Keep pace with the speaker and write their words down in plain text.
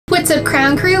What's up,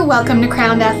 Crown Crew? Welcome to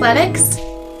Crowned Athletics.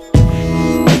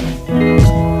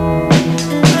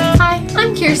 Hi,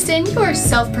 I'm Kirsten, your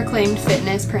self-proclaimed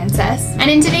fitness princess.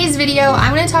 And in today's video,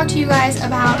 I'm going to talk to you guys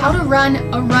about how to run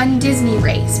a runDisney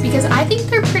race, because I think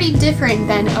they're pretty different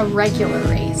than a regular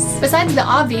race. Besides the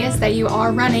obvious that you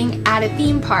are running at a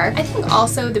theme park, I think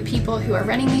also the people who are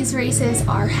running these races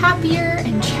are happier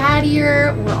and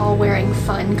chattier. We're all wearing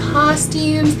fun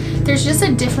costumes. There's just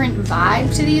a different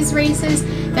vibe to these races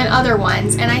than other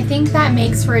ones, and I think that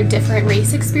makes for a different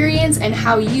race experience and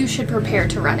how you should prepare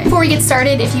to run it. Before we get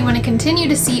started, if you want to continue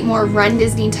to see more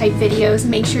runDisney type videos,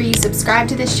 make sure you subscribe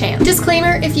to this channel.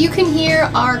 Disclaimer, if you can hear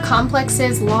our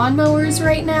complex's lawnmowers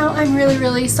right now, I'm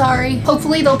really sorry.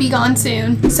 Hopefully they'll be gone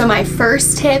soon. So my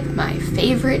first tip, my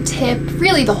favorite tip,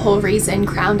 really the whole reason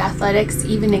Crowned Athletics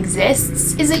even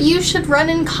exists, is that you should run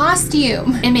in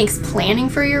costume. It makes planning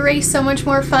for your race so much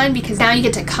more fun because now you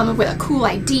get to come up with a cool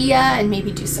idea and maybe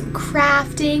do some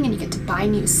crafting, and you get to buy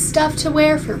new stuff to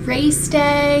wear for race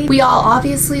day. We all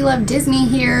obviously love Disney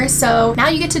here, so now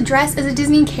you get to dress as a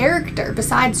Disney character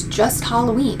besides just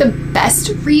Halloween. The best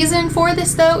reason for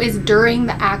this though is during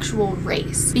the actual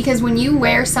race, because when you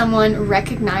wear someone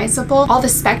recognizable, all the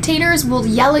spectators will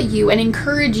yell at you and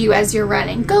encourage you as you're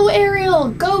running. Go Ariel,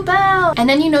 go Belle! And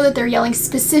then you know that they're yelling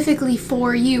specifically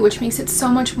for you, which makes it so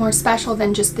much more special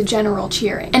than just the general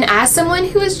cheering. And as someone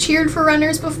who has cheered for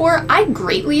runners before, I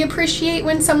greatly appreciate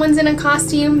when someone's in a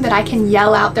costume that I can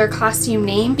yell out their costume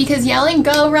name, because yelling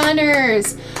 "Go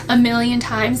Runners" a million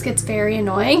times gets very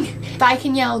annoying. If I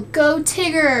can yell "Go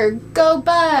Tigger," "Go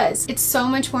Buzz," it's so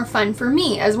much more fun for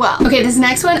me as well. Okay, this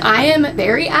next one I am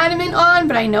very adamant on,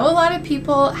 but I know a lot of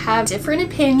people have different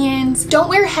opinions. Don't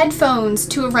wear headphones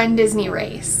to a runDisney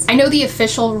race. I know the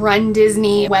official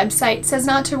runDisney website says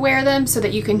not to wear them so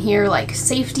that you can hear like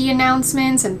safety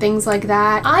announcements and things like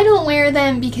that. I don't wear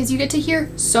them because you get to hear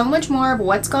so much more of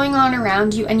what's going on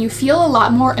around you and you feel a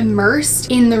lot more immersed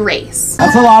in the race.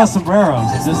 That's a lot of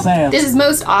sombreros, I'm just saying. This is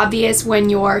most obvious when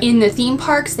you're in the theme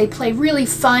parks. They play really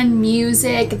fun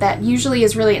music that usually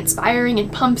is really inspiring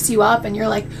and pumps you up, and you're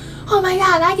like, oh my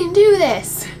god, I can do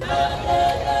this.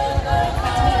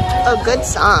 A good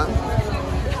song.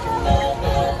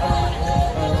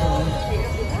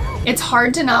 It's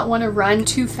hard to not want to run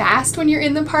too fast when you're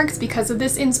in the parks because of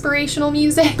this inspirational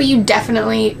music, but you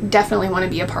definitely want to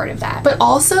be a part of that. But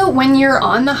also when you're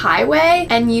on the highway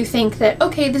and you think that,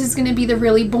 okay, this is going to be the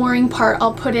really boring part,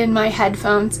 I'll put in my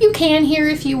headphones. You can hear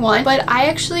if you want, but I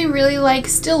actually really like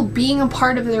still being a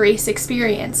part of the race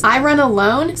experience. I run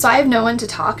alone, so I have no one to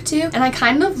talk to, and I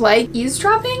kind of like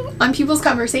eavesdropping on people's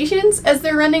conversations as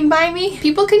they're running by me.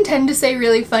 People can tend to say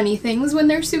really funny things when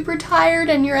they're super tired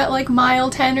and you're at like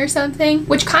mile 10 or something,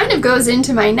 which kind of goes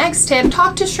into my next tip: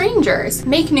 talk to strangers,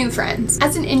 make new friends.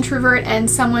 As an introvert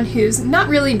and someone who's not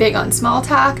really big on small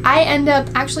talk, I end up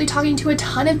actually talking to a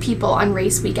ton of people on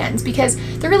race weekends because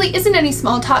there really isn't any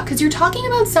small talk, because you're talking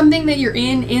about something that you're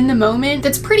in the moment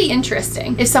that's pretty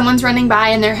interesting. If someone's running by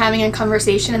and they're having a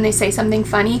conversation and they say something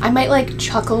funny, I might like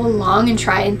chuckle along and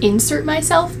try and insert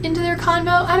myself into their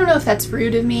convo. I don't know if that's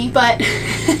rude of me, but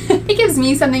it gives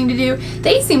me something to do.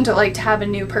 They seem to like to have a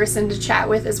new person to chat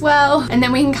with as well, and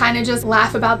then we can kind of just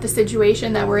laugh about the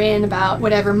situation that we're in, about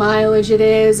whatever mileage it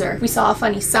is, or we saw a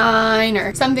funny sign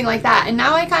or something like that, and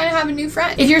now I kind of have a new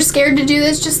friend. If you're scared to do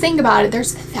this, just think about it.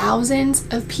 There's thousands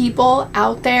of people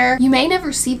out there. You may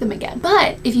never see them again,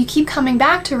 but if you keep coming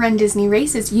back to runDisney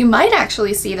races, you might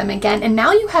actually see them again, and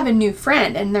now you have a new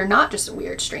friend and they're not just a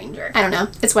weird stranger. I don't know,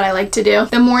 it's what I like to do.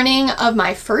 The morning of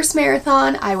my first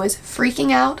marathon, I was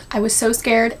freaking out. I was so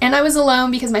scared, and I was alone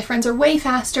because my friends are way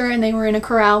faster and they were in a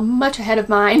corral much ahead of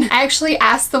mine. I actually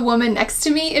asked the woman next to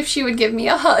me if she would give me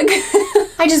a hug.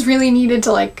 I just really needed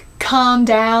to like calm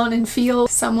down and feel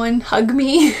someone hug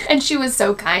me, and she was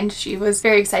so kind. She was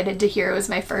very excited to hear it was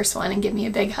my first one and give me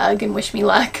a big hug and wish me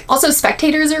luck. Also,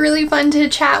 spectators are really fun to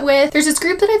chat with. There's this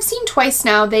group that I've seen twice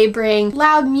now. They bring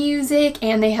loud music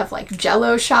and they have like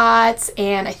jello shots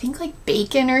and I think like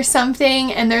bacon or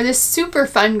something, and they're this super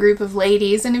fun group of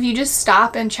ladies, and if you just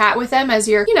stop and chat with them as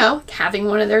you're, you know, having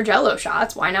one of their jello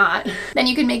shots, why not? Then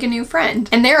you can make a new friend,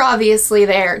 and they're obviously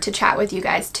there to chat with you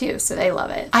guys too, so they love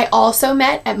it. I also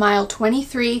met at mile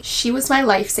 23. She was my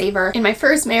lifesaver. In my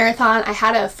first marathon, I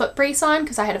had a foot brace on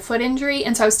because I had a foot injury,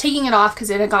 and so I was taking it off because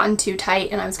it had gotten too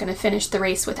tight and I was going to finish the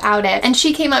race without it. And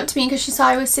she came up to me because she saw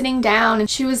I was sitting down, and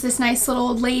she was this nice little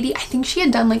old lady. I think she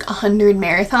had done like 100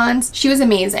 marathons. She was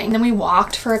amazing. Then we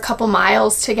walked for a couple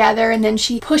miles together, and then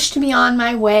she pushed me on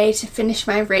my way to finish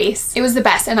my race. It was the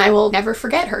best, and I will never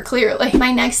forget her, clearly.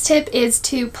 My next tip is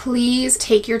to please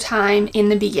take your time in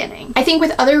the beginning. I think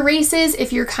with other races,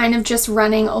 if you're kind of just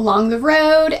running along along the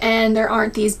road and there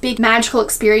aren't these big magical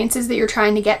experiences that you're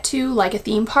trying to get to like a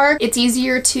theme park, it's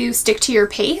easier to stick to your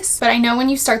pace. But I know when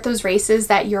you start those races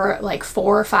that you're like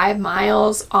 4 or 5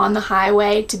 miles on the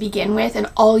highway to begin with, and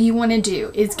all you want to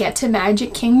do is get to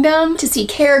Magic Kingdom, to see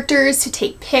characters, to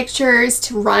take pictures,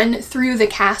 to run through the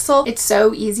castle. It's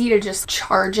so easy to just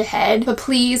charge ahead. But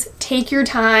please take your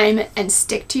time and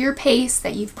stick to your pace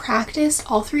that you've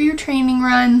practiced all through your training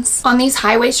runs. On these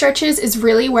highway stretches is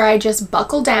really where I just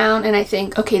buckle down and I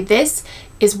think, okay, this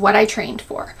is what I trained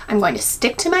for. I'm going to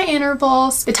stick to my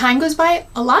intervals. The time goes by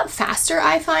a lot faster,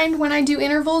 I find, when I do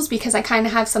intervals because I kind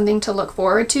of have something to look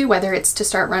forward to, whether it's to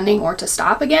start running or to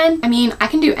stop again. I mean, I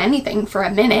can do anything for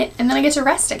a minute and then I get to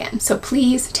rest again. So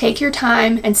please take your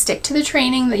time and stick to the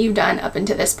training that you've done up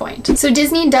until this point. So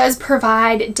Disney does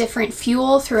provide different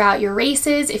fuel throughout your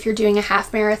races if you're doing a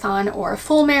half marathon or a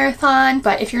full marathon,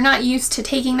 but if you're not used to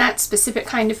taking that specific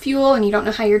kind of fuel and you don't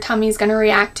know how your tummy is going to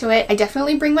react to it, I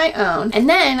definitely bring my own.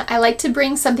 And then I like to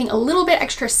bring something a little bit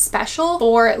extra special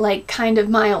for like kind of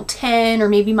mile 10 or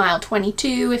maybe mile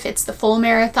 22 if it's the full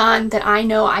marathon that I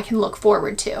know I can look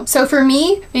forward to. So for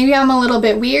me, maybe I'm a little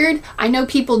bit weird. I know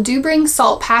people do bring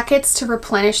salt packets to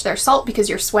replenish their salt because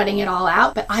you're sweating it all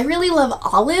out, but I really love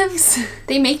olives.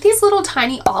 They make these little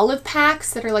tiny olive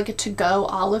packs that are like a to-go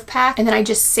olive pack, and then I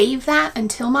just save that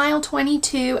until mile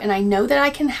 22 and I know that I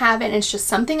can have it and it's just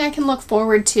something I can look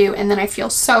forward to, and then I feel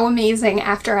so amazing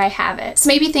after I have it. So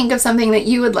maybe think of something that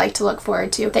you would like to look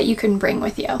forward to that you can bring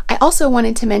with you. I also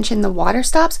wanted to mention the water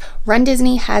stops. Run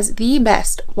Disney has the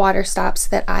best water stops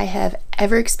that I have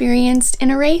ever experienced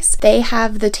in a race. They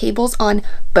have the tables on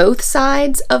both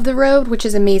sides of the road, which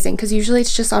is amazing because usually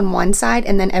it's just on one side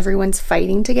and then everyone's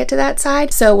fighting to get to that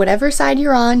side. So whatever side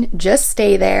you're on, just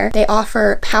stay there. They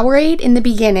offer Powerade in the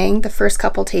beginning, the first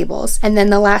couple tables, and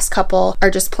then the last couple are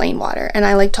just plain water, and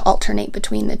I like to alternate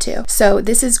between the two. So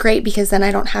this is great because then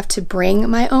I don't have to bring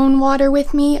my own water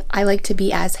with me. I like to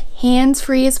be as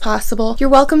hands-free as possible. You're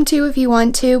welcome to if you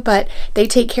want to, but they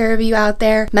take care of you out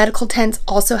there. Medical tents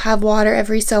also have water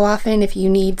every so often if you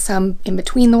need some in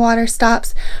between the water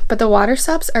stops, but the water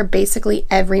stops are basically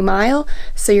every mile,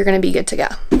 so you're gonna be good to go.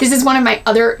 This is one of my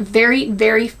other very,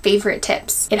 very favorite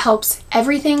tips. It helps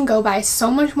everything go by so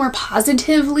much more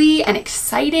positively and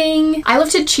exciting. I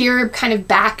love to cheer kind of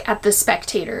back at the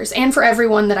spectators and for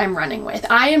everyone that I'm running with.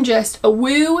 I am just a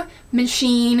woo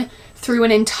machine through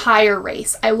an entire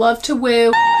race. I love to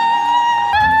woo.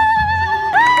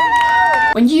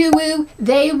 When you woo,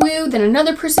 they woo, then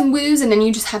another person woos, and then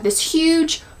you just have this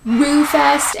huge woo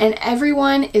fest and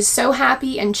everyone is so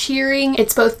happy and cheering.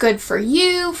 It's both good for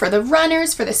you, for the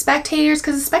runners, for the spectators,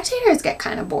 because the spectators get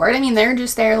kind of bored. I mean, they're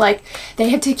just there like they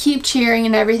have to keep cheering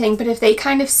and everything, but if they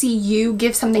kind of see you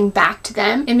give something back to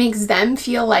them, it makes them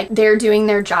feel like they're doing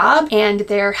their job and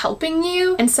they're helping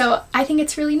you. And so I think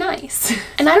it's really nice.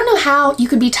 And I don't know how you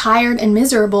could be tired and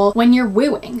miserable when you're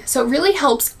wooing. So it really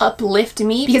helps uplift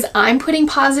me because I'm putting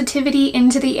positivity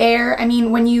into the air. I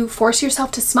mean, when you force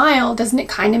yourself to smile, doesn't it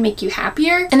kind of make you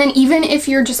happier? And then even if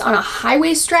you're just on a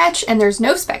highway stretch and there's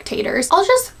no spectators, I'll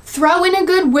just throw in a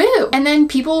good woo and then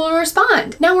people will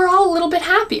respond. Now we're all a little bit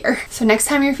happier. So next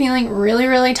time you're feeling really,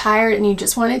 really tired and you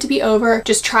just want it to be over,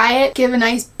 just try it. Give a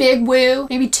nice big woo,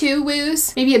 maybe 2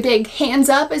 woos, maybe a big hands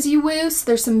up as you woo so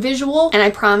there's some visual, and I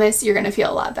promise you're gonna feel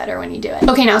a lot better when you do it.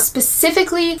 Okay, now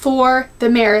specifically for the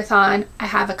marathon, I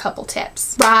have a couple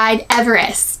tips. Ride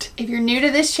Everest. If you're new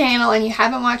to this channel and you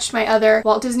haven't watched my other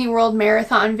Walt Disney World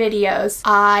marathon videos,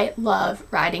 I love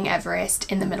riding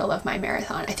Everest in the middle of my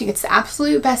marathon. I think it's the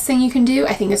absolute best thing you can do.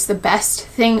 I think it's the best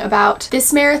thing about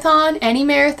this marathon, any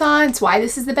marathon. It's why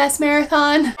this is the best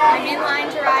marathon. I'm in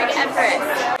line to ride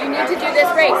Everest. You need to do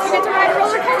this race. You get to ride a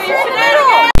roller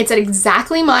coaster. It's at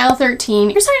exactly mile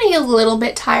 13. You're starting to get a little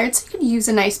bit tired, so you could use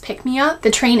a nice pick-me-up. The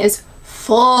train is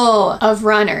full of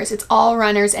runners. It's all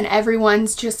runners and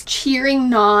everyone's just cheering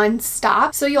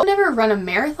non-stop. So you'll never run a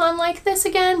marathon like this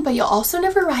again, but you'll also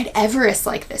never ride Everest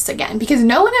like this again because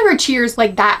no one ever cheers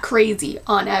like that crazy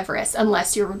on Everest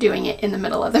unless you're doing it in the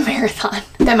middle of the marathon.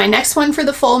 Then my next one for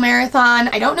the full marathon,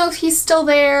 I don't know if he's still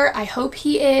there. I hope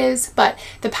he is, but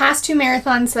the past 2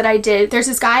 marathons that I did, there's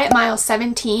this guy at mile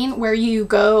 17 where you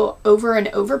go over an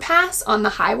overpass on the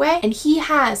highway and he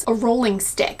has a rolling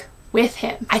stick with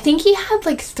him. I think he had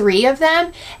like 3 of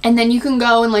them, and then you can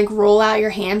go and like roll out your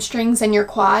hamstrings and your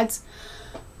quads.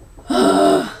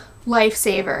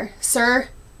 Lifesaver. Sir,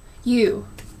 you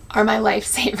are my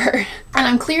lifesaver. And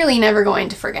I'm clearly never going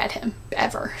to forget him,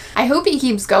 ever. I hope he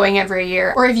keeps going every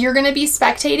year. Or if you're gonna be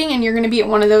spectating and you're gonna be at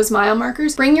one of those mile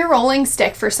markers, bring your rolling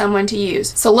stick for someone to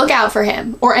use. So look out for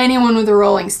him or anyone with a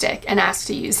rolling stick and ask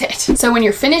to use it. So when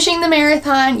you're finishing the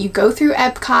marathon, you go through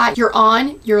Epcot, you're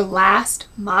on your last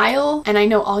mile, and I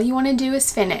know all you wanna do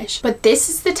is finish, but this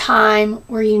is the time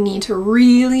where you need to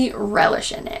really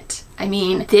relish in it. I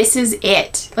mean, this is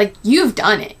it. Like, you've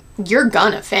done it. You're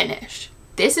gonna finish.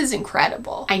 This is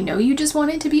incredible. I know you just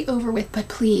want it to be over with, but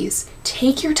please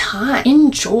take your time.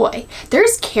 Enjoy.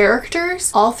 There's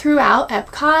characters all throughout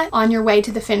Epcot on your way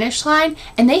to the finish line,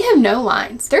 and they have no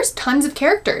lines. There's tons of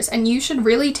characters, and you should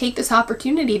really take this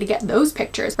opportunity to get those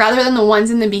pictures rather than the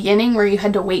ones in the beginning where you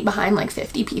had to wait behind like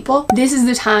 50 people. This is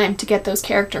the time to get those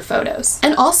character photos.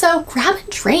 And also, grab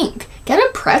a drink. Get a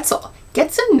pretzel.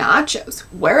 Get some nachos.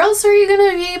 Where else are you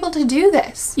gonna be able to do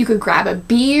this? You could grab a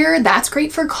beer, that's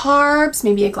great for carbs,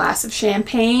 maybe a glass of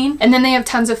champagne. And then they have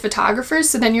tons of photographers,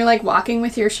 so then you're like walking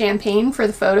with your champagne for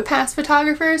the PhotoPass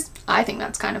photographers. I think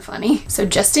that's kind of funny. So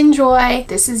just enjoy,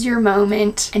 this is your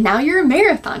moment, and now you're a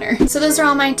marathoner. So those are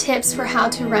all my tips for how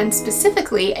to run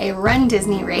specifically a Run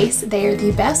Disney race. They are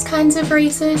the best kinds of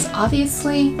races,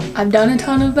 obviously. I've done a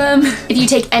ton of them. If you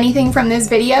take anything from this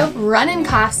video, run in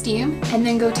costume, and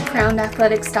then go to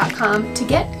crownathletics.com to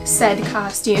get said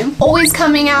costume. Always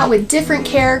coming out with different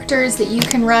characters that you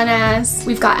can run as.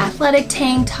 We've got athletic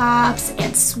tank tops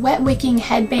and sweat wicking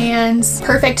headbands.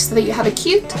 Perfect so that you have a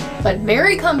cute but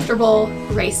very comfortable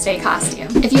race day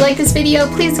costume. If you like this video,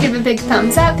 please give a big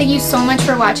thumbs up. Thank you so much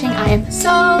for watching. I am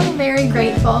so very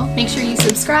grateful. Make sure you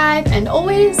subscribe and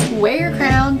always wear your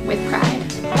crown with pride.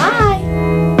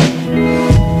 Bye!